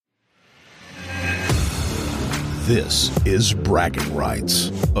This is Bragging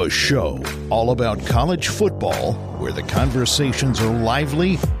Rights, a show all about college football where the conversations are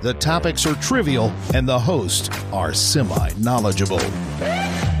lively, the topics are trivial, and the hosts are semi-knowledgeable.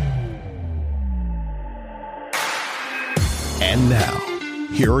 And now,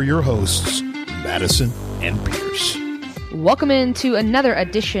 here are your hosts, Madison and Pierce. Welcome into another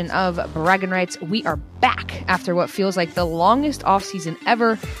edition of Bragging Rights. We are back after what feels like the longest offseason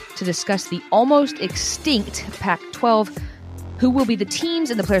ever to discuss the almost extinct Pac-12, who will be the teams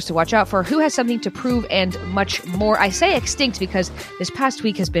and the players to watch out for, who has something to prove, and much more. I say extinct because this past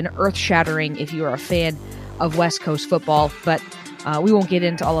week has been earth-shattering if you are a fan of West Coast football, but we won't get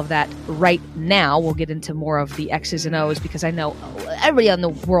into all of that right now. We'll get into more of the X's and O's because I know everybody in the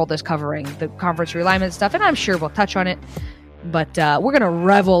world is covering the conference realignment stuff, and I'm sure we'll touch on it. But we're going to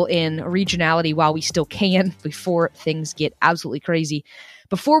revel in regionality while we still can before things get absolutely crazy.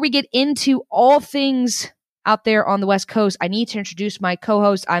 Before we get into all things out there on the West Coast, I need to introduce my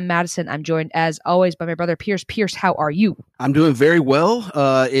co-host. I'm Madison. I'm joined, as always, by my brother, Pierce. Pierce, how are you? I'm doing very well.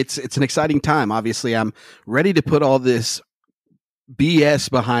 It's an exciting time. Obviously, I'm ready to put all this BS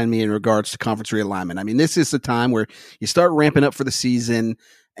behind me in regards to conference realignment. I mean, this is the time where you start ramping up for the season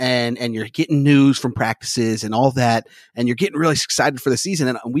and you're getting news from practices and all that, and you're getting really excited for the season.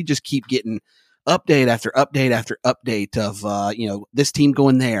 And we just keep getting update after update after update of, this team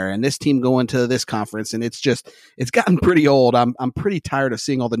going there and this team going to this conference. And it's gotten pretty old. I'm pretty tired of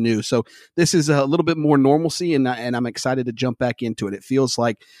seeing all the news. So this is a little bit more normalcy, and I'm excited to jump back into it. It feels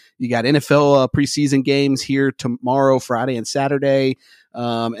like you got NFL preseason games here tomorrow, Friday and Saturday.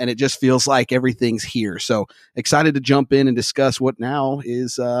 And it just feels like everything's here. So excited to jump in and discuss what now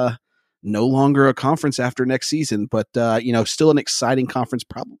is, no longer a conference after next season, but, still an exciting conference,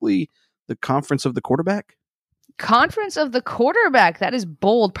 probably the conference of the quarterback. Conference of the quarterback. That is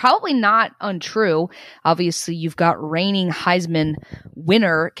bold. Probably not untrue. Obviously, you've got reigning Heisman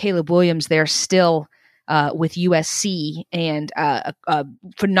winner Caleb Williams there still with USC, and a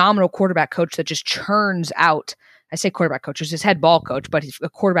phenomenal quarterback coach that just churns out. I say quarterback coach, he's his head ball coach, but he's a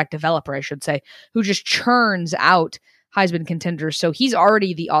quarterback developer, I should say, who just churns out Heisman contenders. So he's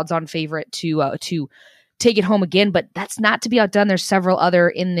already the odds-on favorite to take it home again, but that's not to be outdone. There's several other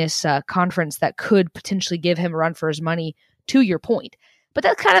in this conference that could potentially give him a run for his money, to your point. But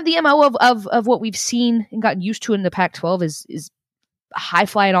that's kind of the MO of what we've seen and gotten used to in the Pac-12 is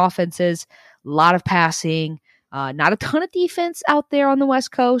high-flying offenses, a lot of passing, not a ton of defense out there on the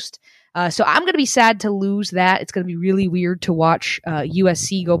West Coast. So I'm going to be sad to lose that. It's going to be really weird to watch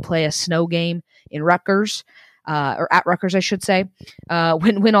USC go play a snow game in Rutgers. Or at Rutgers, I should say,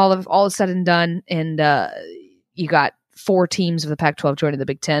 when all is said and done, and you got 4 teams of the Pac-12 joining the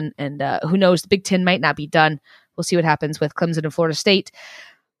Big Ten, and who knows, the Big Ten might not be done. We'll see what happens with Clemson and Florida State.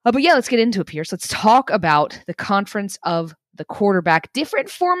 But yeah, let's get into it, Pierce. Let's talk about the conference of the quarterback. Different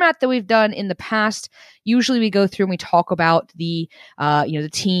format than we've done in the past. Usually we go through and we talk about the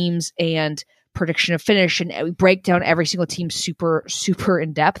teams and prediction of finish, and we break down every single team super, super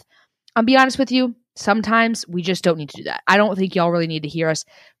in depth. I'll be honest with you. Sometimes we just don't need to do that. I don't think y'all really need to hear us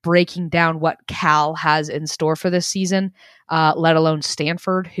breaking down what Cal has in store for this season, let alone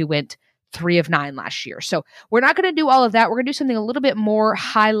Stanford, who went 3 of 9 last year. So we're not going to do all of that. We're going to do something a little bit more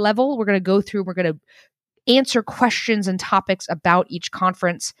high level. We're going to go through, we're going to answer questions and topics about each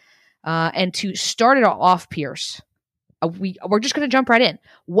conference. And to start it all off, Pierce, we're just going to jump right in.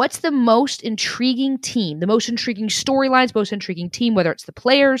 What's the most intriguing team, the most intriguing storylines, most intriguing team, whether it's the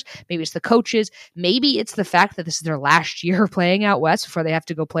players, maybe it's the coaches, maybe it's the fact that this is their last year playing out west before they have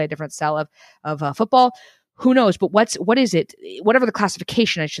to go play a different style of football? Who knows? But what is it? Whatever the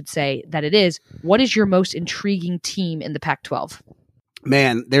classification, I should say, that it is, what is your most intriguing team in the Pac-12?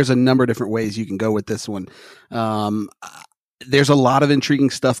 Man, there's a number of different ways you can go with this one. There's a lot of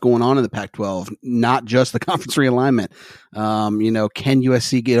intriguing stuff going on in the Pac-12, not just the conference realignment. Can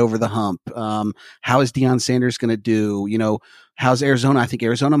USC get over the hump? How is Deion Sanders going to do? How's Arizona? I think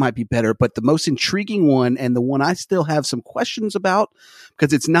Arizona might be better, but the most intriguing one, and the one I still have some questions about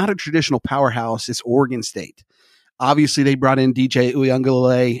because it's not a traditional powerhouse, is Oregon State. Obviously, they brought in DJ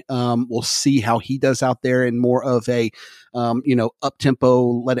Uiagalelei. We'll see how he does out there in more of a,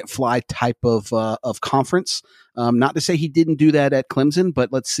 up-tempo, let-it-fly type of conference. Not to say he didn't do that at Clemson,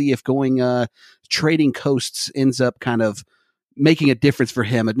 but let's see if going trading coasts ends up kind of making a difference for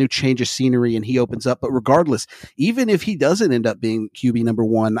him, a new change of scenery, and he opens up. But regardless, even if he doesn't end up being QB number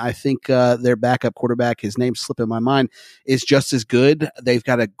 1, I think their backup quarterback, his name's slipping my mind, is just as good. They've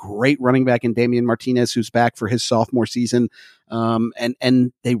got a great running back in Damian Martinez, who's back for his sophomore season.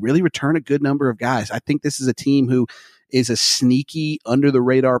 And they really return a good number of guys. I think this is a team who is a sneaky under the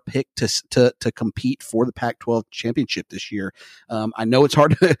radar pick to compete for the Pac-12 championship this year. I know it's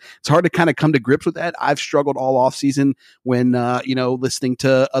hard to kind of come to grips with that. I've struggled all off season when, listening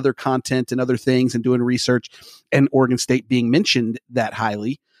to other content and other things and doing research, and Oregon State being mentioned that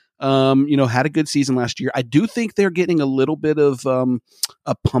highly. Had a good season last year. I do think they're getting a little bit of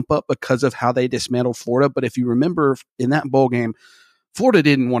a pump up because of how they dismantled Florida. But if you remember in that bowl game, Florida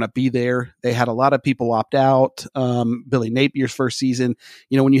didn't want to be there. They had a lot of people opt out. Billy Napier's first season,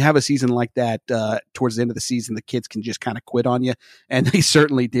 when you have a season like that, towards the end of the season, the kids can just kind of quit on you. And they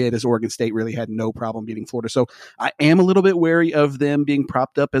certainly did, as Oregon State really had no problem beating Florida. So I am a little bit wary of them being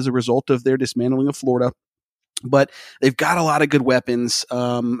propped up as a result of their dismantling of Florida. But they've got a lot of good weapons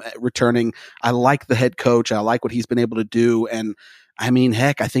returning. I like the head coach. I like what he's been able to do. And I mean,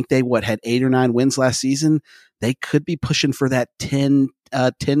 heck, I think they had 8 or 9 wins last season. They could be pushing for that 10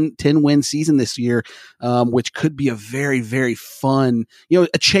 win season this year, which could be a very, very fun,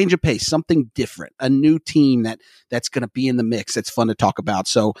 a change of pace, something different, a new team that's going to be in the mix. That's fun to talk about.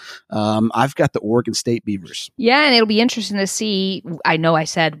 So I've got the Oregon State Beavers. Yeah, and it'll be interesting to see. I know I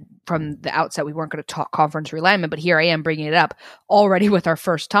said from the outset we weren't going to talk conference realignment, but here I am bringing it up already with our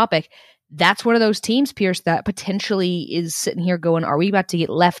first topic. That's one of those teams, Pierce, that potentially is sitting here going, are we about to get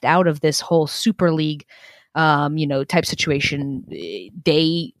left out of this whole Super League type situation?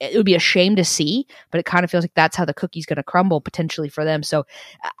 It would be a shame to see, but it kind of feels like that's how the cookie's going to crumble potentially for them. So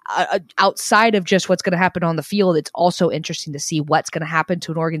outside of just what's going to happen on the field, it's also interesting to see what's going to happen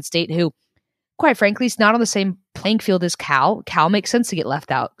to an Oregon State who, quite frankly, is not on the same playing field as Cal. Cal makes sense to get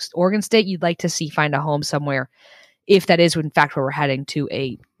left out. Oregon State, you'd like to see find a home somewhere, if that is in fact where we're heading, to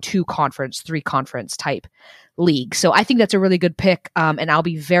a 2-conference, 3-conference type league. So I think that's a really good pick. And I'll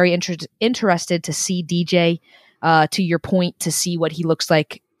be very interested to see DJ, to your point, to see what he looks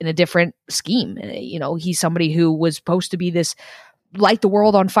like in a different scheme. He's somebody who was supposed to be this light the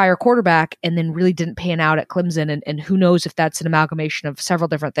world on fire quarterback and then really didn't pan out at Clemson. And who knows if that's an amalgamation of several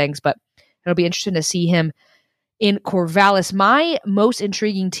different things, but it'll be interesting to see him in Corvallis. My most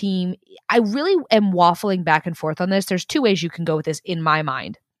intriguing team, I really am waffling back and forth on this. There's 2 ways you can go with this in my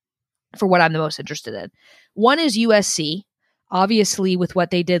mind for what I'm the most interested in. One is USC. Obviously, with what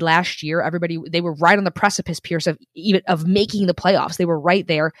they did last year, they were right on the precipice, Pierce, of making the playoffs. They were right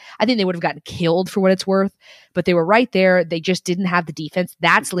there. I think they would have gotten killed for what it's worth, but they were right there. They just didn't have the defense.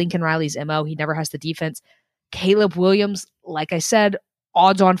 That's Lincoln Riley's MO. He never has the defense. Caleb Williams, like I said,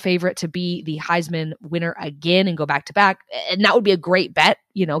 odds-on favorite to be the Heisman winner again and go back-to-back. And that would be a great bet.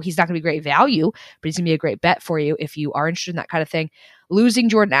 He's not going to be great value, but he's going to be a great bet for you if you are interested in that kind of thing. Losing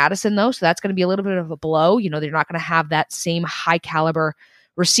Jordan Addison, though, so that's going to be a little bit of a blow. They're not going to have that same high-caliber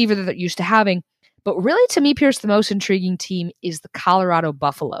receiver that they're used to having. But really, to me, Pierce, the most intriguing team is the Colorado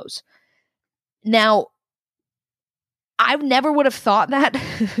Buffaloes. Now, I never would have thought that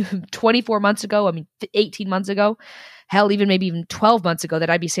 24 months ago, 18 months ago, hell, maybe even 12 months ago, that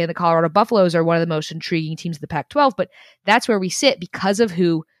I'd be saying the Colorado Buffaloes are one of the most intriguing teams of the Pac-12, but that's where we sit because of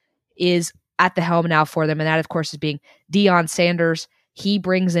who is at the helm now for them, and that, of course, is being Deion Sanders. He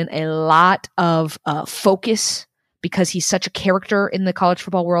brings in a lot of focus because he's such a character in the college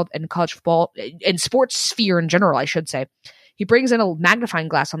football world and college football and sports sphere in general, I should say. He brings in a magnifying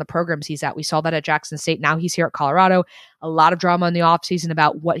glass on the programs he's at. We saw that at Jackson State. Now he's here at Colorado. A lot of drama in the offseason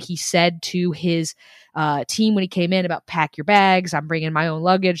about what he said to his team when he came in about pack your bags, I'm bringing my own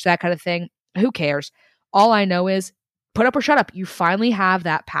luggage, that kind of thing. Who cares? All I know is put up or shut up. You finally have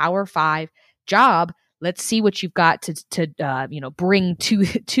that Power 5 job. Let's see what you've got to bring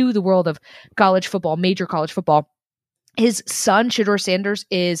to the world of college football, major college football. His son, Shedeur Sanders,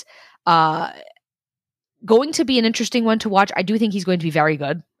 is going to be an interesting one to watch. I do think he's going to be very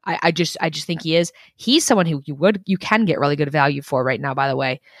good. I just think he is. He's someone who you can get really good value for right now, by the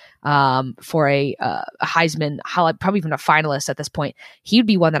way, for a Heisman, probably even a finalist at this point. He'd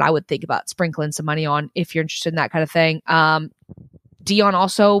be one that I would think about sprinkling some money on if you're interested in that kind of thing. Deion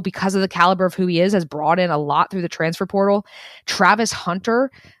also, because of the caliber of who he is, has brought in a lot through the transfer portal. Travis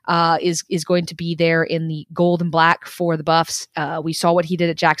Hunter is going to be there in the gold and black for the Buffs. We saw what he did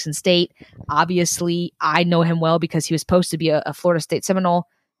at Jackson State. Obviously, I know him well because he was supposed to be a Florida State Seminole,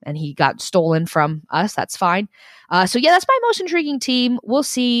 and he got stolen from us. That's fine. So yeah, that's my most intriguing team. We'll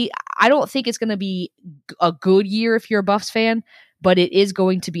see. I don't think it's going to be a good year if you're a Buffs fan, but it is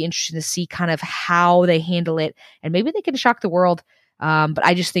going to be interesting to see kind of how they handle it, and maybe they can shock the world. But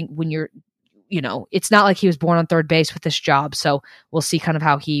I just think when you're, it's not like he was born on third base with this job. So we'll see kind of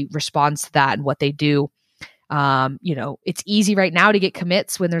how he responds to that and what they do. It's easy right now to get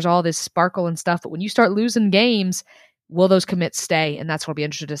commits when there's all this sparkle and stuff. But when you start losing games, will those commits stay? And that's what I'll be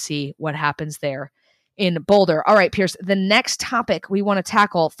interested to see what happens there. in Boulder. All right, Pierce, the next topic we want to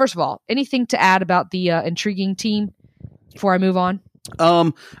tackle, first of all, anything to add about the intriguing team before I move on?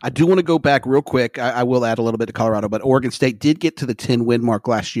 I do want to go back real quick. I will add a little bit to Colorado, but Oregon State did get to the 10-win mark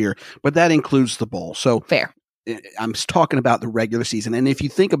last year, but that includes the bowl. So fair. I'm talking about the regular season. And if you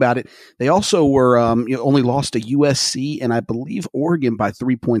think about it, they also were only lost to USC and I believe Oregon by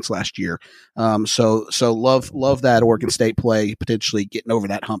 3 points last year. So love that Oregon State play, potentially getting over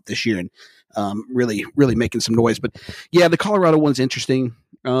that hump this year and really making some noise. But yeah, the Colorado one's interesting.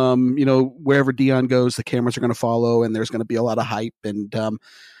 Wherever Dion goes, the cameras are going to follow, and there's going to be a lot of hype. And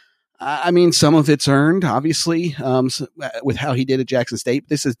I mean, some of it's earned, obviously, with how he did at Jackson State.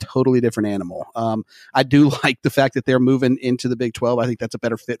 This is a totally different animal. I do like the fact that they're moving into the Big 12. I think that's a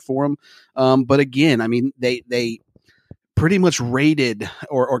better fit for them. But again, I mean, they pretty much raided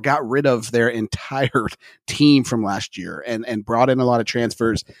or got rid of their entire team from last year and brought in a lot of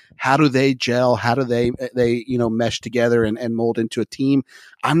transfers. How do they gel? How do they mesh together and mold into a team?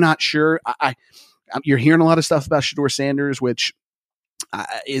 I'm not sure. You're hearing a lot of stuff about Shedeur Sanders, which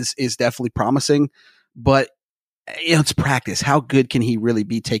is definitely promising, but it's practice. How good can he really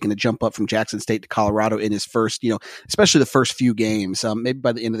be taking a jump up from Jackson State to Colorado in his first, especially the first few games, maybe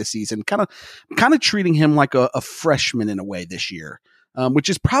by the end of the season, kind of treating him like a freshman in a way this year, which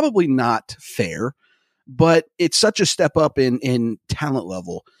is probably not fair, but it's such a step up in talent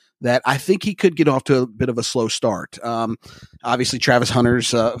level that I think he could get off to a bit of a slow start. Obviously, Travis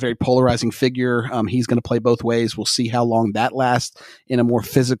Hunter's a very polarizing figure. He's going to play both ways. We'll see how long that lasts in a more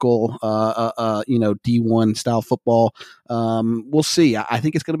physical, D1 style football. We'll see. I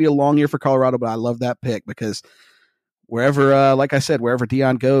think it's going to be a long year for Colorado, but I love that pick because wherever, like I said, wherever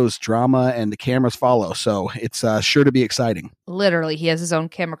Dion goes, drama and the cameras follow. So it's sure to be exciting. Literally, he has his own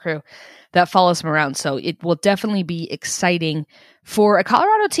camera crew that follows him around. So it will definitely be exciting for a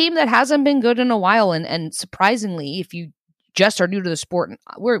Colorado team that hasn't been good in a while. And surprisingly, if you just are new to the sport,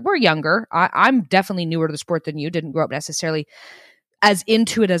 we're younger. I'm definitely newer to the sport than you. Didn't grow up necessarily as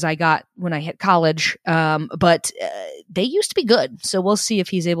into it as I got when I hit college. But they used to be good. So we'll see if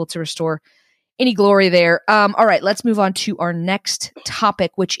he's able to restore any glory there. All right, let's move on to our next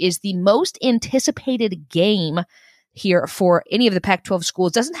topic, which is the most anticipated game here for any of the Pac-12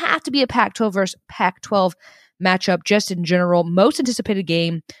 schools. Doesn't have to be a Pac-12 versus Pac-12 matchup, just in general. Most anticipated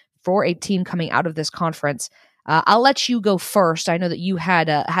game for a team coming out of this conference. I'll let you go first. I know that you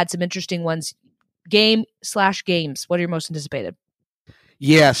had some interesting ones. Game/games. What are your most anticipated?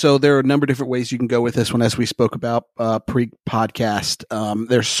 Yeah, so there are a number of different ways you can go with this one, as we spoke about pre-podcast.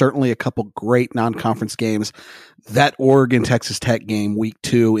 There's certainly a couple great non-conference games. That Oregon-Texas Tech game, week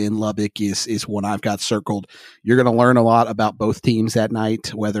 2 in Lubbock, is one I've got circled. You're going to learn a lot about both teams that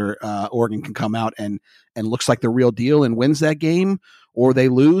night, whether Oregon can come out and looks like the real deal and wins that game, or they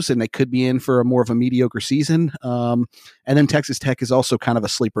lose and they could be in for more of a mediocre season. And then Texas Tech is also kind of a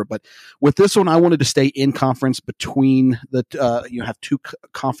sleeper. But with this one, I wanted to stay in conference between you have two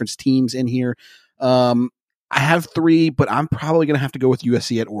conference teams in here. I have 3, but I'm probably going to have to go with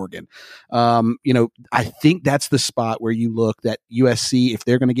USC at Oregon. I think that's the spot where you look that USC, if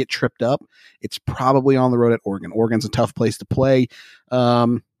they're going to get tripped up, it's probably on the road at Oregon. Oregon's a tough place to play.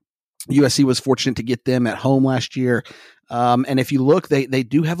 USC was fortunate to get them at home last year. And if you look, they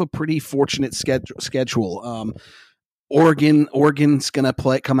do have a pretty fortunate schedule. Oregon's going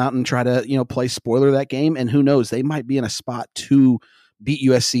to come out and try to, play spoiler that game. And who knows, they might be in a spot to beat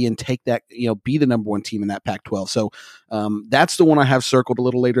USC and take that, be the number 1 team in that Pac-12. So that's the one I have circled a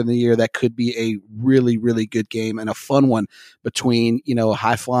little later in the year. That could be a really, really good game and a fun one between, a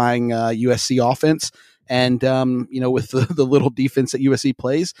high-flying USC offense and, with the little defense that USC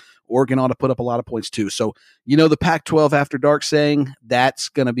plays. Oregon ought to put up a lot of points too. So, the Pac-12 after dark saying, that's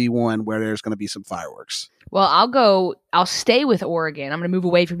going to be one where there's going to be some fireworks. Well, I'll stay with Oregon. I'm going to move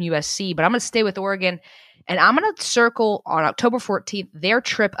away from USC, but I'm going to stay with Oregon. And I'm going to circle on October 14th, their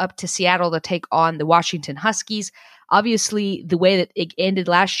trip up to Seattle to take on the Washington Huskies. Obviously, the way that it ended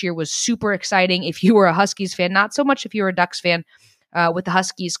last year was super exciting. If you were a Huskies fan, not so much if you were a Ducks fan, with the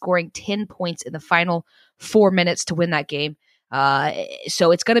Huskies scoring 10 points in the final 4 minutes to win that game.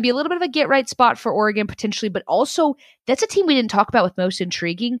 So it's going to be a little bit of a get-right spot for Oregon potentially, but also that's a team we didn't talk about with most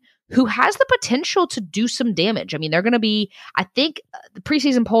intriguing, who has the potential to do some damage. I mean, they're going to be, I think, the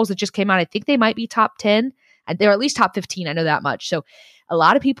preseason polls that just came out, I think they might be top 10, and they're at least top 15. I know that much. So a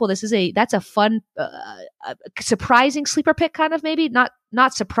lot of people, that's a fun, surprising sleeper pick, kind of, maybe not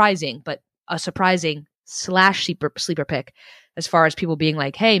surprising, but a surprising / sleeper pick, as far as people being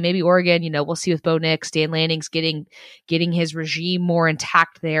like, hey, maybe Oregon, we'll see with Bo Nix, Dan Lanning's getting his regime more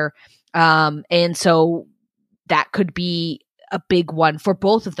intact there. And so that could be a big one for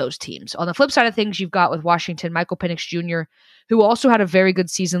both of those teams. On the flip side of things, you've got with Washington, Michael Penix Jr., who also had a very good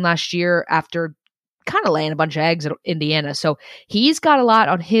season last year after kind of laying a bunch of eggs at Indiana. So he's got a lot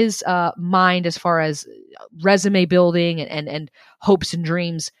on his mind as far as resume building and hopes and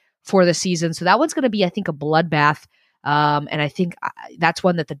dreams for the season. So that one's going to be, I think, a bloodbath. And I think that's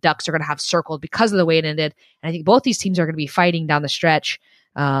one that the Ducks are going to have circled because of the way it ended. And I think both these teams are going to be fighting down the stretch.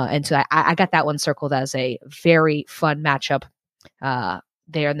 And so I got that one circled as a very fun matchup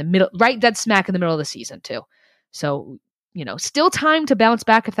there in the middle, right dead smack in the middle of the season too. So, still time to bounce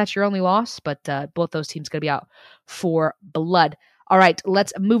back if that's your only loss, but both those teams going to be out for blood. All right,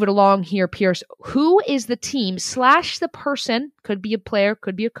 let's move it along here, Pierce. Who is the team / the person, could be a player,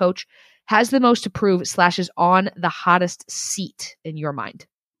 could be a coach, has the most to prove / is on the hottest seat in your mind?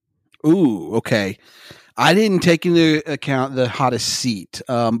 Ooh, okay. I didn't take into account the hottest seat,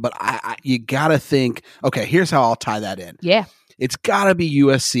 but you got to think, okay, here's how I'll tie that in. Yeah. It's got to be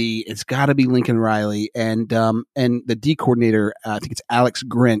USC. It's got to be Lincoln Riley. And the D coordinator, I think it's Alex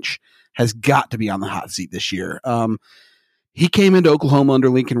Grinch, has got to be on the hot seat this year. He came into Oklahoma under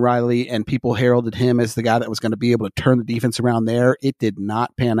Lincoln Riley, and people heralded him as the guy that was going to be able to turn the defense around there. It did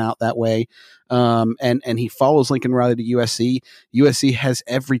not pan out that way. And he follows Lincoln Riley to USC. USC has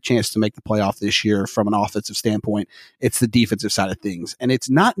every chance to make the playoff this year from an offensive standpoint. It's the defensive side of things. And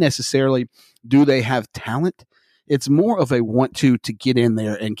it's not necessarily, do they have talent? It's more of a want to get in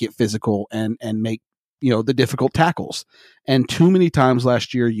there and get physical and make, the difficult tackles. And too many times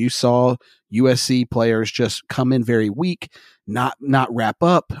last year, you saw USC players just come in very weak, not wrap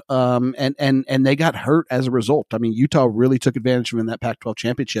up, and they got hurt as a result. I mean, Utah really took advantage of in that Pac-12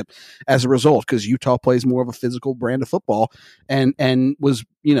 championship as a result, because Utah plays more of a physical brand of football and was,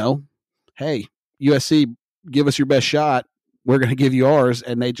 hey, USC, give us your best shot. We're going to give you ours.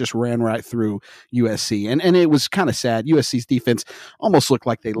 And they just ran right through USC. And it was kind of sad. USC's defense almost looked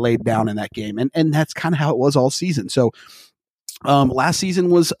like they laid down in that game. And that's kind of how it was all season. So last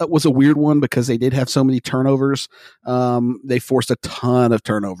season was a weird one because they did have so many turnovers. They forced a ton of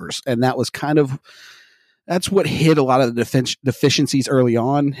turnovers. And that was that's what hit a lot of the deficiencies early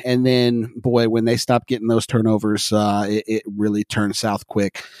on. And then, boy, when they stopped getting those turnovers, it really turned south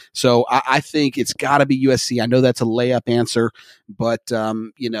quick. So I think it's got to be USC. I know that's a layup answer, but,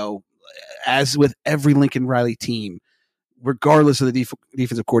 as with every Lincoln Riley team, regardless of the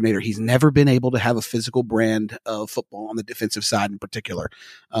defensive coordinator, he's never been able to have a physical brand of football on the defensive side in particular.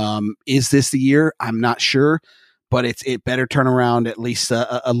 Is this the year? I'm not sure, but it better turn around at least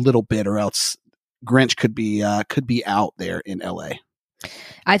a little bit, or else Grinch could be out there in LA.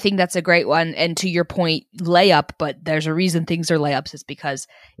 I think that's a great one. And to your point, layup, but there's a reason things are layups. It's because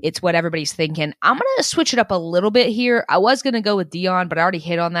it's what everybody's thinking. I'm going to switch it up a little bit here. I was going to go with Dion, but I already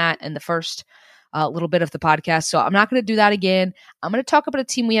hit on that in the first little bit of the podcast. So I'm not going to do that again. I'm going to talk about a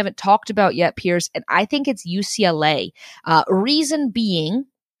team we haven't talked about yet, Pierce, and I think it's UCLA. Reason being,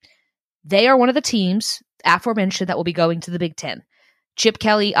 they are one of the teams aforementioned that will be going to the Big Ten. Chip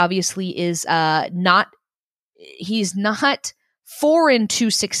Kelly obviously is he's not foreign to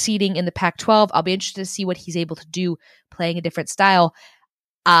succeeding in the Pac-12. I'll be interested to see what he's able to do playing a different style.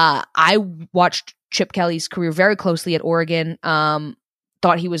 I watched Chip Kelly's career very closely at Oregon.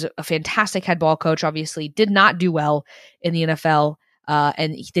 Thought he was a fantastic head ball coach, obviously did not do well in the NFL.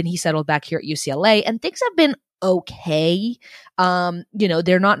 And then he settled back here at UCLA, and things have been okay.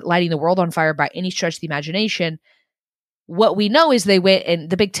 They're not lighting the world on fire by any stretch of the imagination. What we know is they went, and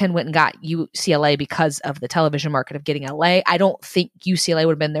the Big Ten went and got UCLA because of the television market of getting LA. I don't think UCLA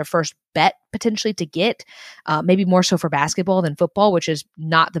would have been their first bet potentially to get, maybe more so for basketball than football, which is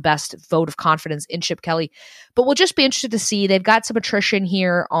not the best vote of confidence in Chip Kelly. But we'll just be interested to see. They've got some attrition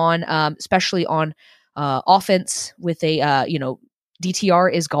here on, especially on offense with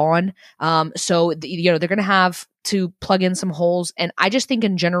DTR is gone. So they're going to have to plug in some holes. And I just think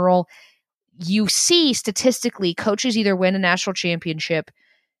in general, you see statistically coaches either win a national championship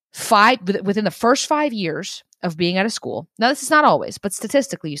within the first 5 years of being at a school. Now, this is not always, but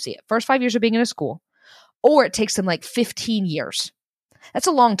statistically you see it. First 5 years of being in a school, or it takes them like 15 years. That's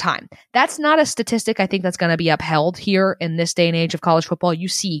a long time. That's not a statistic I think that's going to be upheld here in this day and age of college football. You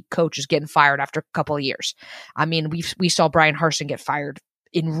see coaches getting fired after a couple of years. I mean, we saw Brian Harsin get fired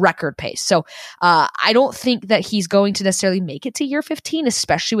in record pace. So I don't think that he's going to necessarily make it to year 15,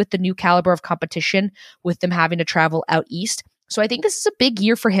 especially with the new caliber of competition, with them having to travel out east. So I think this is a big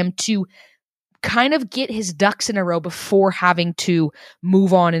year for him to kind of get his ducks in a row before having to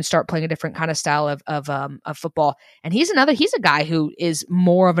move on and start playing a different kind of style of football. And he's a guy who is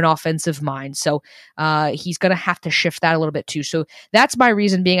more of an offensive mind. So he's going to have to shift that a little bit too. So that's my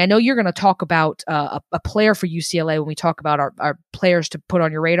reason being. I know you're going to talk about a player for UCLA when we talk about our players to put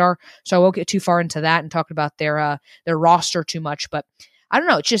on your radar. So I won't get too far into that and talk about their roster too much. But I don't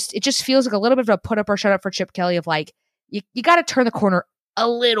know. It just feels like a little bit of a put up or shut up for Chip Kelly of like, you got to turn the corner a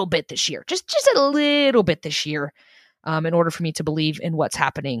little bit this year, just a little bit this year, in order for me to believe in what's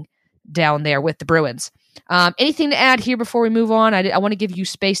happening down there with the Bruins. Anything to add here before we move on? I want to give you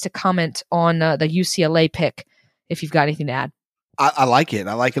space to comment on the UCLA pick if you've got anything to add. I like it.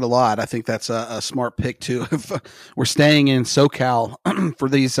 I like it a lot. I think that's a smart pick too. If we're staying in SoCal for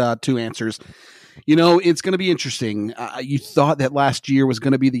these two answers, it's going to be interesting. You thought that last year was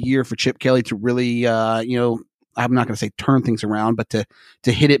going to be the year for Chip Kelly to really, I'm not going to say turn things around, but to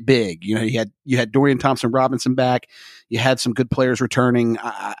hit it big. You had Dorian Thompson-Robinson back. You had some good players returning.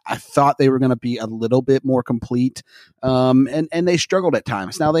 I thought they were going to be a little bit more complete, and they struggled at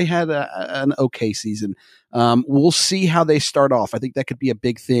times. Now they had an okay season. We'll see how they start off. I think that could be a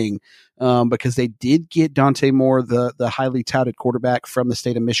big thing because they did get Dante Moore, the highly touted quarterback from the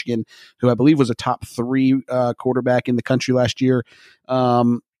state of Michigan, who I believe was a top 3 quarterback in the country last year.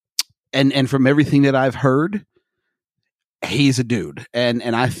 And from everything that I've heard, he's a dude. And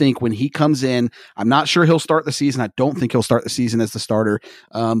I think when he comes in, I'm not sure he'll start the season. I don't think he'll start the season as the starter.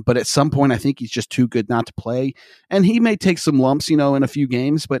 But at some point, I think he's just too good not to play. And he may take some lumps, in a few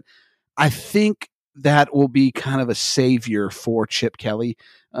games, but I think that will be kind of a savior for Chip Kelly,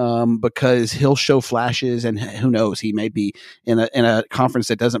 because he'll show flashes, and who knows, he may be in a conference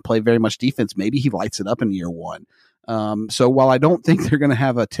that doesn't play very much defense. Maybe he lights it up in year one. So while I don't think they're going to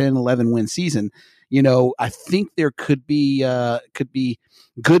have a 10-11 win season, I think there could be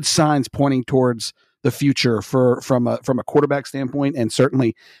good signs pointing towards the future from a quarterback standpoint, and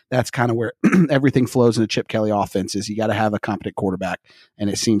certainly that's kind of where everything flows in a Chip Kelly offense. Is you got to have a competent quarterback, and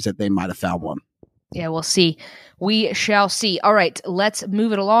it seems that they might have found one. Yeah, we'll see. We shall see. All right, let's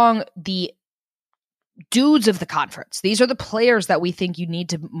move it along. The dudes of the conference. These are the players that we think you need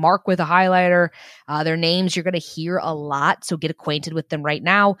to mark with a highlighter. Their names you're going to hear a lot, so get acquainted with them right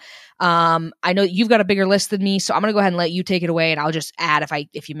now. I know you've got a bigger list than me, so I'm going to go ahead and let you take it away, and I'll just add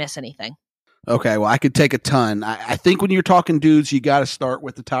if you miss anything. Okay, well, I could take a ton. I think when you're talking dudes, you got to start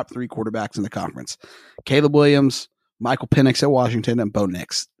with the top 3 quarterbacks in the conference. Caleb Williams, Michael Penix at Washington, and Bo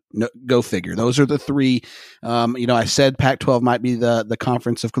Nix. No, go figure. Those are the 3. I said Pac-12 might be the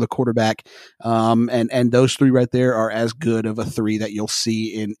conference of the quarterback, and those 3 right there are as good of a 3 that you'll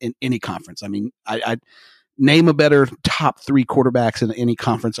see in any conference. I mean, I name a better top 3 quarterbacks in any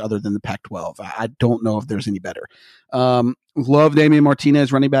conference other than the Pac-12. I don't know if there's any better. Love Damian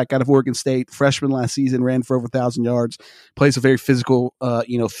Martinez, running back out of Oregon State, freshman last season, ran for over 1,000 yards, plays a very physical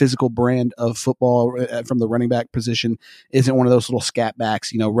brand of football from the running back position. Isn't one of those little scat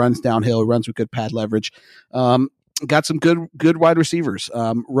backs, runs downhill, runs with good pad leverage. Got some good wide receivers.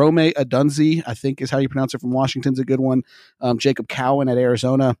 Rome Odunze, I think is how you pronounce it, from Washington's a good one. Jacob Cowan at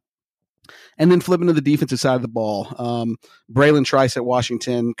Arizona. And then flipping to the defensive side of the ball, Braylon Trice at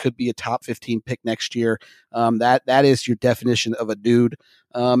Washington could be a top 15 pick next year. That is your definition of a dude.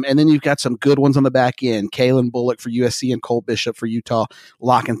 And then you've got some good ones on the back end. Kalen Bullock for USC and Cole Bishop for Utah,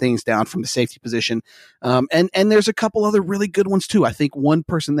 locking things down from the safety position. And there's a couple other really good ones too. I think one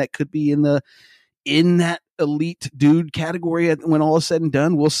person that could be in that elite dude category when all is said and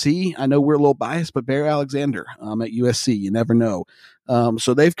done, we'll see. I know we're a little biased, but Bear Alexander at USC, you never know.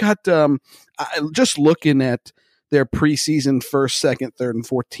 So they've got just looking at their preseason 1st, 2nd, 3rd, and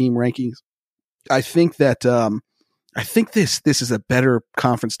 4th team rankings. I think that this is a better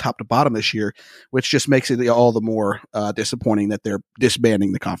conference top to bottom this year, which just makes it all the more disappointing that they're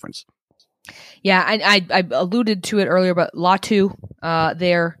disbanding the conference. Yeah, I alluded to it earlier, but Latu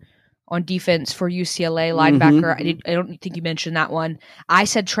there on defense for UCLA linebacker. Mm-hmm. I don't think you mentioned that one. I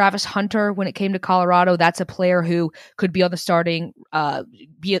said Travis Hunter when it came to Colorado. That's a player who could be on the starting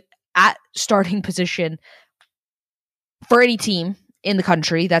position for any team in the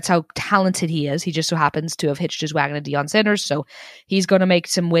country. That's how talented he is. He just so happens to have hitched his wagon to Deion Sanders, so he's going to make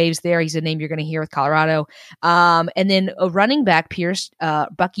some waves there. He's a name you're going to hear with Colorado. And then a running back,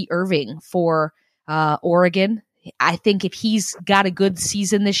 Bucky Irving for Oregon. I think if he's got a good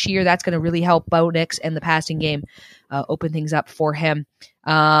season this year, that's going to really help Bo Nix and the passing game open things up for him.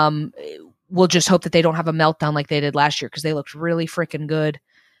 We'll just hope that they don't have a meltdown like they did last year, because they looked really freaking good.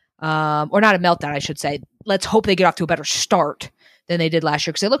 Or not a meltdown, I should say. Let's hope they get off to a better start than they did last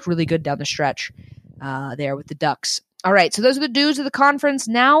year, because they looked really good down the stretch there with the Ducks. All right, so those are the dues of the conference.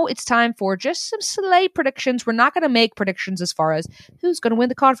 Now it's time for just some slate predictions. We're not going to make predictions as far as who's going to win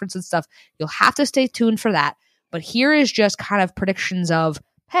the conference and stuff. You'll have to stay tuned for that. But here is just kind of predictions of,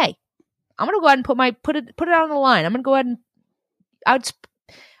 hey, I'm going to go ahead and put it out on the line. I'm going to go ahead and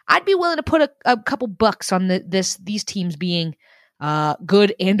I'd be willing to put a couple bucks on these teams being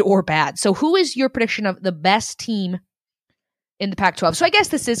good and or bad. So who is your prediction of the best team in the Pac-12? So I guess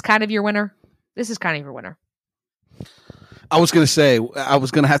this is kind of your winner. This is kind of your winner. I was going to say, I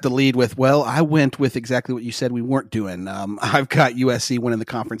was going to have to lead with, well, I went with exactly what you said we weren't doing. I've got USC winning the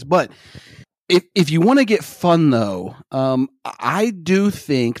conference. But if you want to get fun, though, I do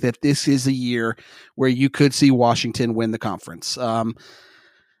think that this is a year where you could see Washington win the conference.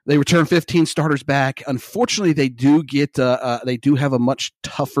 They return 15 starters back. Unfortunately, they do have a much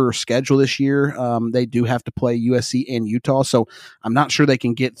tougher schedule this year. They do have to play USC and Utah, so I'm not sure they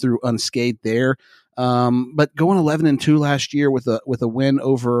can get through unscathed there. But going 11-2 last year with a win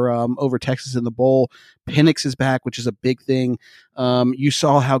over Texas in the bowl. Penix is back, which is a big thing. You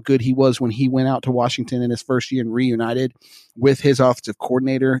saw how good he was when he went out to Washington in his first year and reunited with his offensive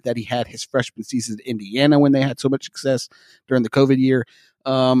coordinator that he had his freshman season in Indiana when they had so much success during the COVID year.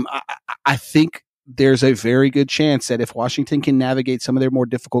 I think there's a very good chance that if Washington can navigate some of their more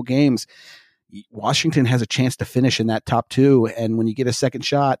difficult games, Washington has a chance to finish in that top two. And when you get a second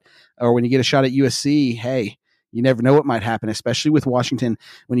shot or when you get a shot at USC, hey, you never know what might happen, especially with Washington.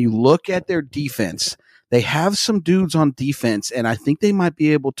 When you look at their defense, they have some dudes on defense, and I think they might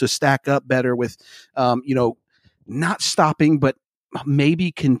be able to stack up better with, not stopping, but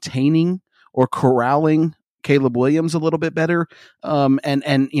maybe containing or corralling Caleb Williams a little bit better. And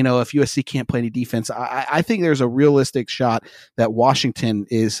if USC can't play any defense, I think there's a realistic shot that Washington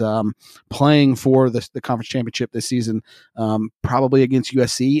is playing for the conference championship this season, probably against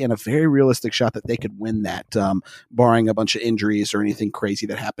USC, and a very realistic shot that they could win that, barring a bunch of injuries or anything crazy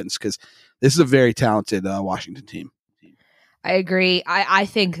that happens, because this is a very talented Washington team. I agree. I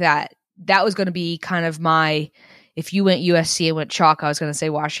think that was going to be kind of if you went USC and went chalk, I was going to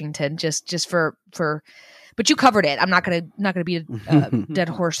say Washington just for but you covered it. I'm not gonna be a dead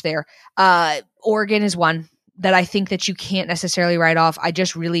horse there. Oregon is one that I think that you can't necessarily write off. I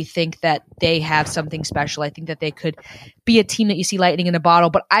just really think that they have something special. I think that they could be a team that you see lightning in a bottle.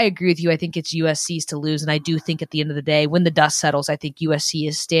 But I agree with you. I think it's USC's to lose, and I do think at the end of the day, when the dust settles, I think USC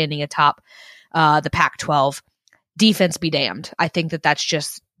is standing atop the Pac-12. Defense be damned. I think that that's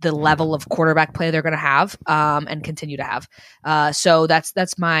just the level of quarterback play they're going to have and continue to have. So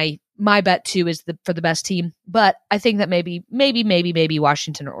that's my bet too is for the best team. But I think that maybe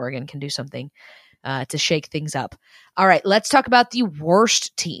Washington or Oregon can do something to shake things up. All right, let's talk about the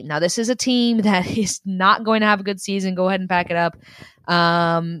worst team. Now, this is a team that is not going to have a good season. Go ahead and pack it up.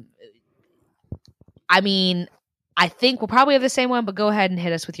 I think we'll probably have the same one, but go ahead and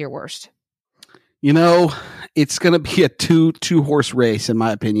hit us with your worst. It's going to be a two-horse race, in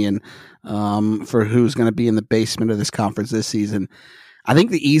my opinion, for who's going to be in the basement of this conference this season. I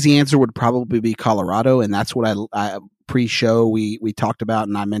think the easy answer would probably be Colorado, and that's what I pre-show we talked about,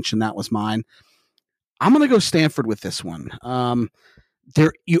 and I mentioned that was mine. I'm going to go Stanford with this one.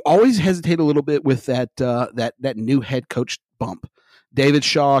 You always hesitate a little bit with that new head coach bump. David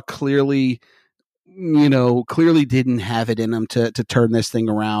Shaw clearly didn't have it in him to turn this thing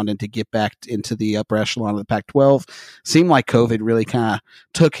around and to get back into the upper echelon of the Pac-12. Seemed like COVID really kind of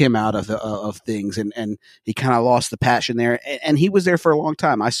took him out of things, and he kind of lost the passion there. And he was there for a long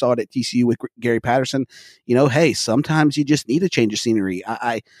time. I saw it at TCU with Gary Patterson. Hey, sometimes you just need a change of scenery.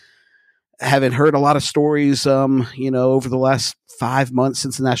 I haven't heard a lot of stories, over the last 5 months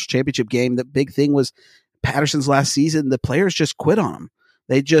since the national championship game. The big thing was Patterson's last season. The players just quit on him.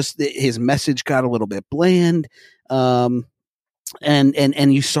 His message got a little bit bland. And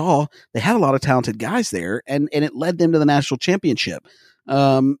you saw they had a lot of talented guys there, and it led them to the national championship.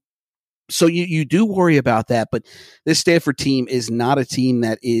 So you do worry about that, but this Stanford team is not a team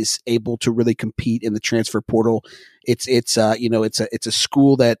that is able to really compete in the transfer portal. It's a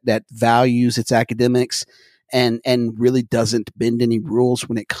school that values its academics and really doesn't bend any rules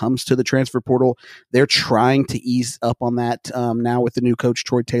when it comes to the transfer portal. They're trying to ease up on that now with the new coach,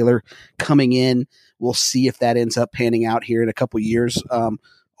 Troy Taylor, coming in. We'll see if that ends up panning out here in a couple years.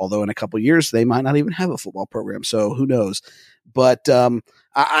 Although in a couple years, they might not even have a football program. So who knows? But,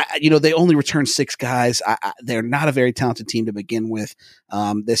 they only returned 6 guys. They're not a very talented team to begin with.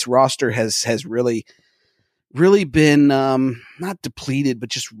 This roster has really been not depleted, but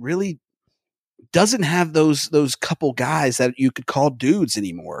just really doesn't have those couple guys that you could call dudes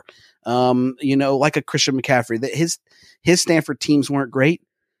anymore. Like a Christian McCaffrey. His Stanford teams weren't great,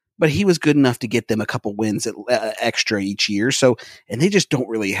 but he was good enough to get them a couple wins extra each year. So, and they just don't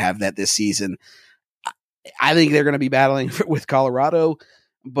really have that this season. I think they're going to be battling with Colorado,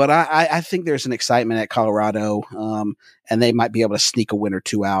 but I think there's an excitement at Colorado, and they might be able to sneak a win or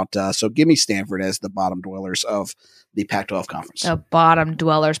two out. So give me Stanford as the bottom dwellers of the Pac-12 conference. The bottom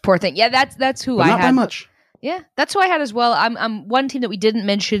dwellers, poor thing. Yeah, that's who I had. Not by much. Yeah, that's who I had as well. I'm one team that we didn't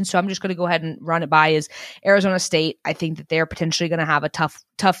mention, so I'm just going to go ahead and run it by is Arizona State. I think that they're potentially going to have a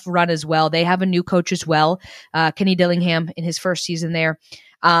tough run as well. They have a new coach as well, Kenny Dillingham in his first season there.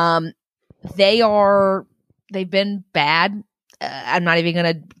 They've been bad. I'm not even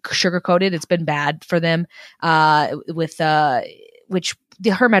going to sugarcoat it. It's been bad for them. Which the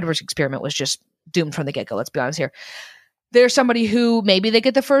Herm Edwards experiment was just doomed from the get-go. Let's be honest here. There's somebody who maybe they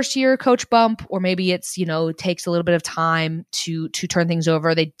get the first year coach bump, or maybe it's, takes a little bit of time to turn things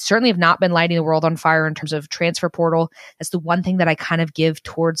over. They certainly have not been lighting the world on fire in terms of transfer portal. That's the one thing that I kind of give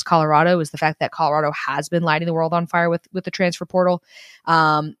towards Colorado, is the fact that Colorado has been lighting the world on fire with the transfer portal.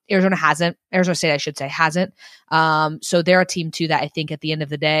 Arizona State, I should say, hasn't. So they're a team too that I think at the end of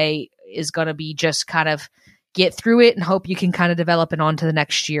the day is going to be just kind of get through it and hope you can kind of develop it on to the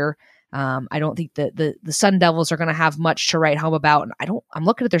next year. I don't think the Sun Devils are going to have much to write home about. And I'm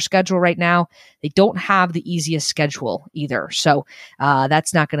looking at their schedule right now. They don't have the easiest schedule either. So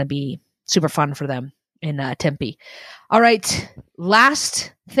that's not going to be super fun for them in Tempe. All right.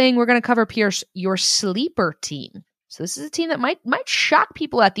 Last thing we're going to cover, Pierce, your sleeper team. So this is a team that might shock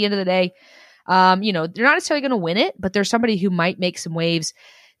people at the end of the day. They're not necessarily going to win it, but there's somebody who might make some waves.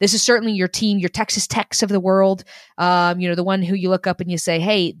 This is certainly your team, your Texas Techs of the world. The one who you look up and you say,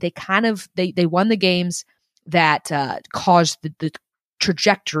 hey, they won the games that caused the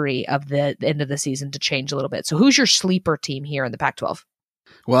trajectory of the end of the season to change a little bit. So who's your sleeper team here in the Pac-12?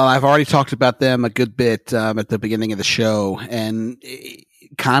 Well, I've already talked about them a good bit at the beginning of the show, and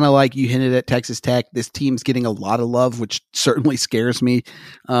kind of like you hinted at Texas Tech, this team's getting a lot of love, which certainly scares me.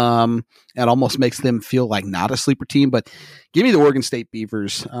 It almost makes them feel like not a sleeper team, but give me the Oregon State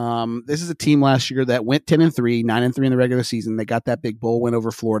Beavers. This is a team last year that went 10-3, 9-3 in the regular season. They got that big bowl win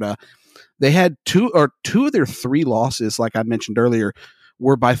over Florida. They had two of their three losses, like I mentioned earlier,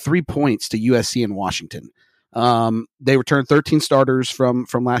 were by 3 points to USC and Washington. They returned 13 starters from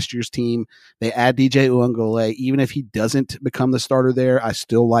last year's team. They add DJ Uiagalelei. Even if he doesn't become the starter there, I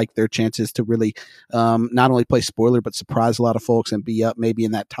still like their chances to really not only play spoiler, but surprise a lot of folks and be up maybe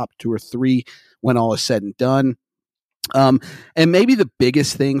in that top 2 or 3 when all is said and done. And maybe the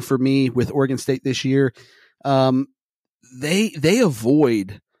biggest thing for me with Oregon State this year, they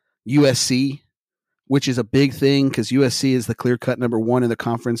avoid USC, which is a big thing because USC is the clear-cut number 1 in the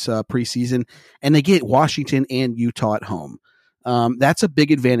conference preseason, and they get Washington and Utah at home. That's a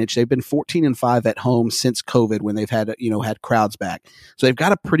big advantage. They've been 14-5 at home since COVID when they've had crowds back. So they've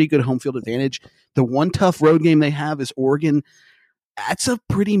got a pretty good home field advantage. The one tough road game they have is Oregon. That's a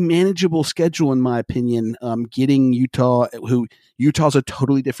pretty manageable schedule, in my opinion. Getting Utah's a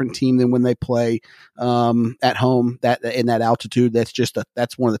totally different team than when they play at home. That in that altitude,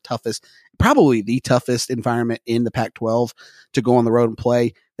 that's one of the toughest, probably the toughest environment in the Pac-12 to go on the road and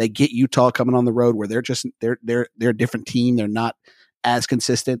play. They get Utah coming on the road where they're a different team. They're not as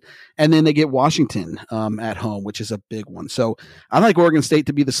consistent. And then they get Washington at home, which is a big one. So I like Oregon State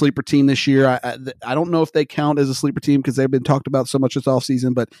to be the sleeper team this year. I don't know if they count as a sleeper team because they've been talked about so much this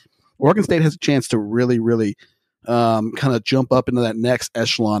offseason, but Oregon State has a chance to really, really kind of jump up into that next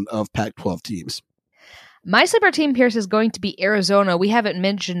echelon of Pac-12 teams. My sleeper team, Pierce, is going to be Arizona. We haven't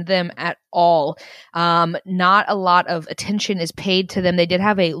mentioned them at all. Not a lot of attention is paid to them. They did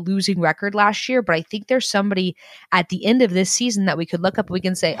have a losing record last year, but I think there's somebody at the end of this season that we could look up and we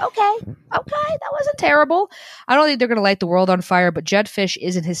can say, okay, that wasn't terrible. I don't think they're going to light the world on fire, but Jedd Fisch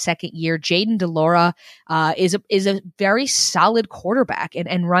is in his second year. Jayden de Laura is a very solid quarterback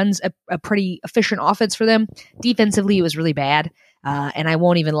and runs a pretty efficient offense for them. Defensively, it was really bad. And I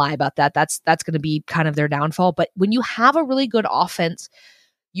won't even lie about that. That's going to be kind of their downfall. But when you have a really good offense,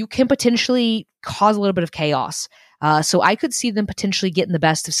 you can potentially cause a little bit of chaos. So I could see them potentially getting the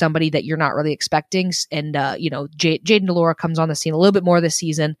best of somebody that you're not really expecting. And, Jayden de Laura comes on the scene a little bit more this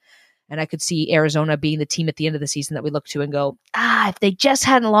season. And I could see Arizona being the team at the end of the season that we look to and go, if they just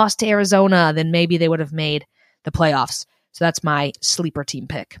hadn't lost to Arizona, then maybe they would have made the playoffs. So that's my sleeper team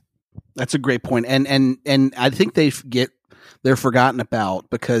pick. That's a great point. And I think they're forgotten about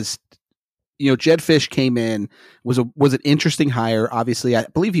because, Jedd Fisch came in, was an interesting hire. Obviously, I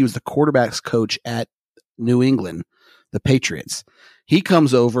believe he was the quarterback's coach at New England, the Patriots. He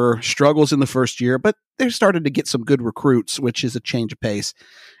comes over, struggles in the first year, but they've started to get some good recruits, which is a change of pace.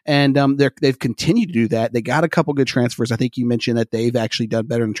 And they've continued to do that. They got a couple good transfers. I think you mentioned that they've actually done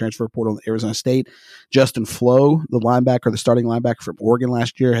better in the transfer portal than Arizona State. Justin Flo, the starting linebacker from Oregon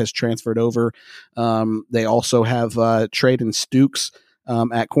last year, has transferred over. They also have Traden Stukes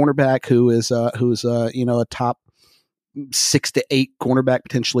at cornerback, who's a top 6 to 8 cornerback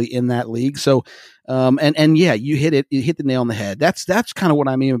potentially in that league. So, and yeah, you hit the nail on the head. That's kind of what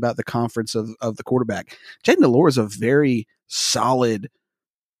I mean about the conference of the quarterback. Jaden Delore is a very solid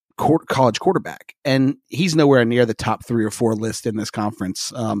college quarterback, and he's nowhere near the top 3 or 4 list in this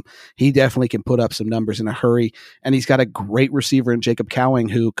conference. He definitely can put up some numbers in a hurry, and he's got a great receiver in Jacob Cowing,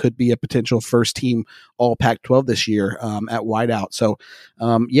 who could be a potential first team all Pac-12 this year at wideout. So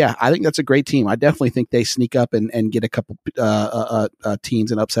yeah, I think that's a great team. I definitely think they sneak up and get a couple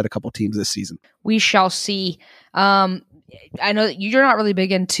teams and upset a couple teams this season. We shall see. I know that you're not really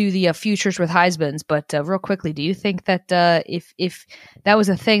big into the futures with Heismans, but real quickly, do you think that if that was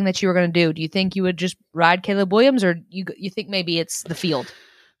a thing that you were going to do you think you would just ride Caleb Williams, or you think maybe it's the field?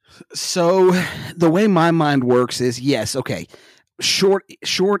 So the way my mind works is yes. Okay. Short,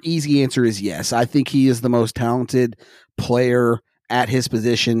 easy answer is yes. I think he is the most talented player at his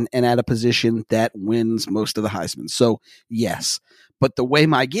position and at a position that wins most of the Heisman. So yes, but the way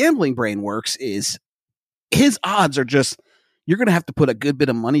my gambling brain works is his odds are just, you're going to have to put a good bit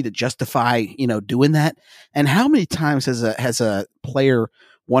of money to justify, doing that. And how many times has a player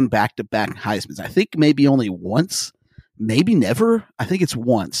won back-to-back Heismans? I think maybe only once, maybe never. I think it's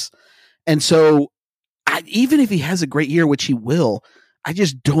once. And so even if he has a great year, which he will, I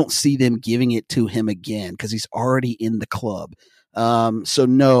just don't see them giving it to him again because he's already in the club. So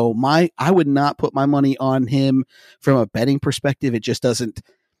no, I would not put my money on him from a betting perspective. It just doesn't,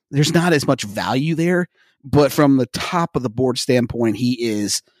 there's not as much value there. But from the top of the board standpoint, he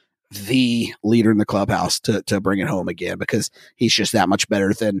is the leader in the clubhouse to bring it home again, because he's just that much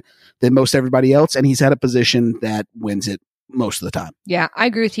better than most everybody else. And he's at a position that wins it most of the time. Yeah, I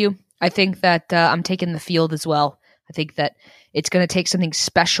agree with you. I think that I'm taking the field as well. I think that it's going to take something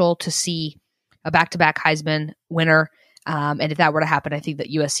special to see a back-to-back Heisman winner. And if that were to happen, I think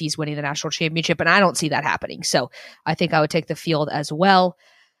that USC is winning the national championship, and I don't see that happening. So I think I would take the field as well.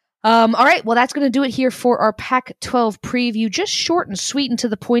 All right. Well, that's going to do it here for our Pac-12 preview. Just short and sweet and to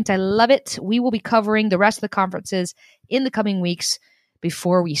the point. I love it. We will be covering the rest of the conferences in the coming weeks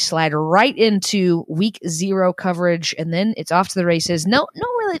before we slide right into week 0 coverage. And then it's off to the races. Nothing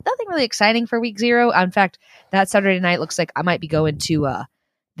really exciting for week 0. In fact, that Saturday night looks like I might be going to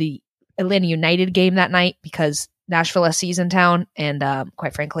the Atlanta United game that night because Nashville SC's in town, and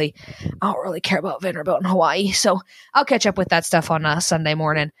quite frankly, I don't really care about Vanderbilt in Hawaii, so I'll catch up with that stuff on Sunday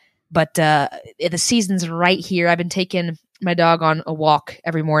morning. But the season's right here. I've been taking my dog on a walk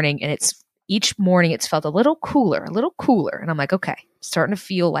every morning, and each morning it's felt a little cooler, and I'm like, okay, starting to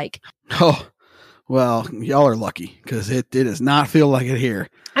feel like. Oh, well, y'all are lucky because it does not feel like it here.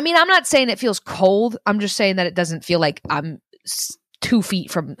 I mean, I'm not saying it feels cold. I'm just saying that it doesn't feel like I'm 2 feet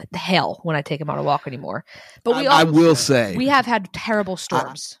from hell when I take him on a walk anymore. But I will say we have had terrible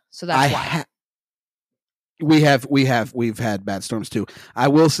storms, so that's why. We've had bad storms too. I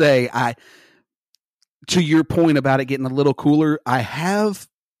will say, to your point about it getting a little cooler, I have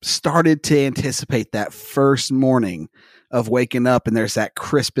started to anticipate that first morning of waking up and there's that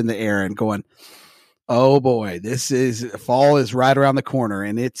crisp in the air and going, oh boy, fall is right around the corner,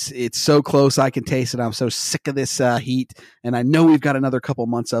 and it's so close. I can taste it. I'm so sick of this heat, and I know we've got another couple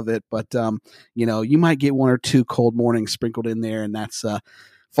months of it, but you might get 1 or 2 cold mornings sprinkled in there, and that's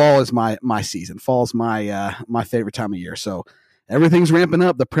fall is my season. Fall is my favorite time of year. So everything's ramping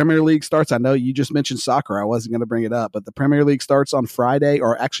up. The Premier League starts. I know you just mentioned soccer. I wasn't going to bring it up, but the Premier League starts on Friday,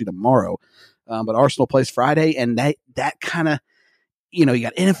 or actually tomorrow. But Arsenal plays Friday, and that kind of, you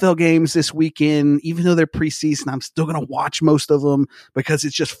got NFL games this weekend. Even though they're preseason, I'm still going to watch most of them because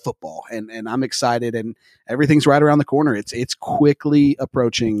it's just football, and I'm excited, and everything's right around the corner. It's quickly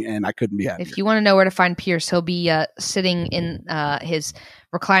approaching, and I couldn't be happier. If you want to know where to find Pierce, he'll be sitting in his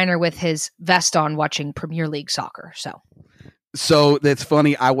recliner with his vest on watching Premier League soccer. So that's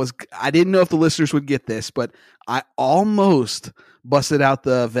funny. I didn't know if the listeners would get this, but I almost busted out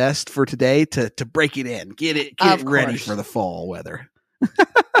the vest for today to break it in, get it ready for the fall weather.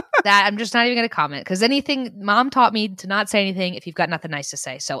 That I'm just not even going to comment, because Mom taught me to not say anything if you've got nothing nice to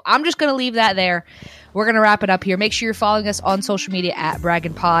say. So I'm just going to leave that there. We're going to wrap it up here. Make sure you're following us on social media at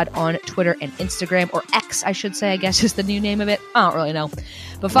BraggingPod on Twitter and Instagram, or X, I should say, I guess is the new name of it. I don't really know.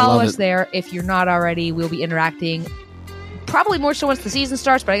 But follow us there if you're not already. We'll be interacting probably more so once the season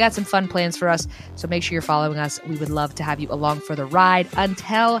starts, but I got some fun plans for us. So make sure you're following us. We would love to have you along for the ride.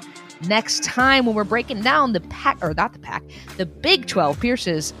 Until next time, when we're breaking down the Big 12,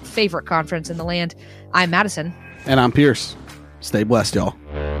 Pierce's favorite conference in the land. I'm Madison. And I'm Pierce. Stay blessed, y'all.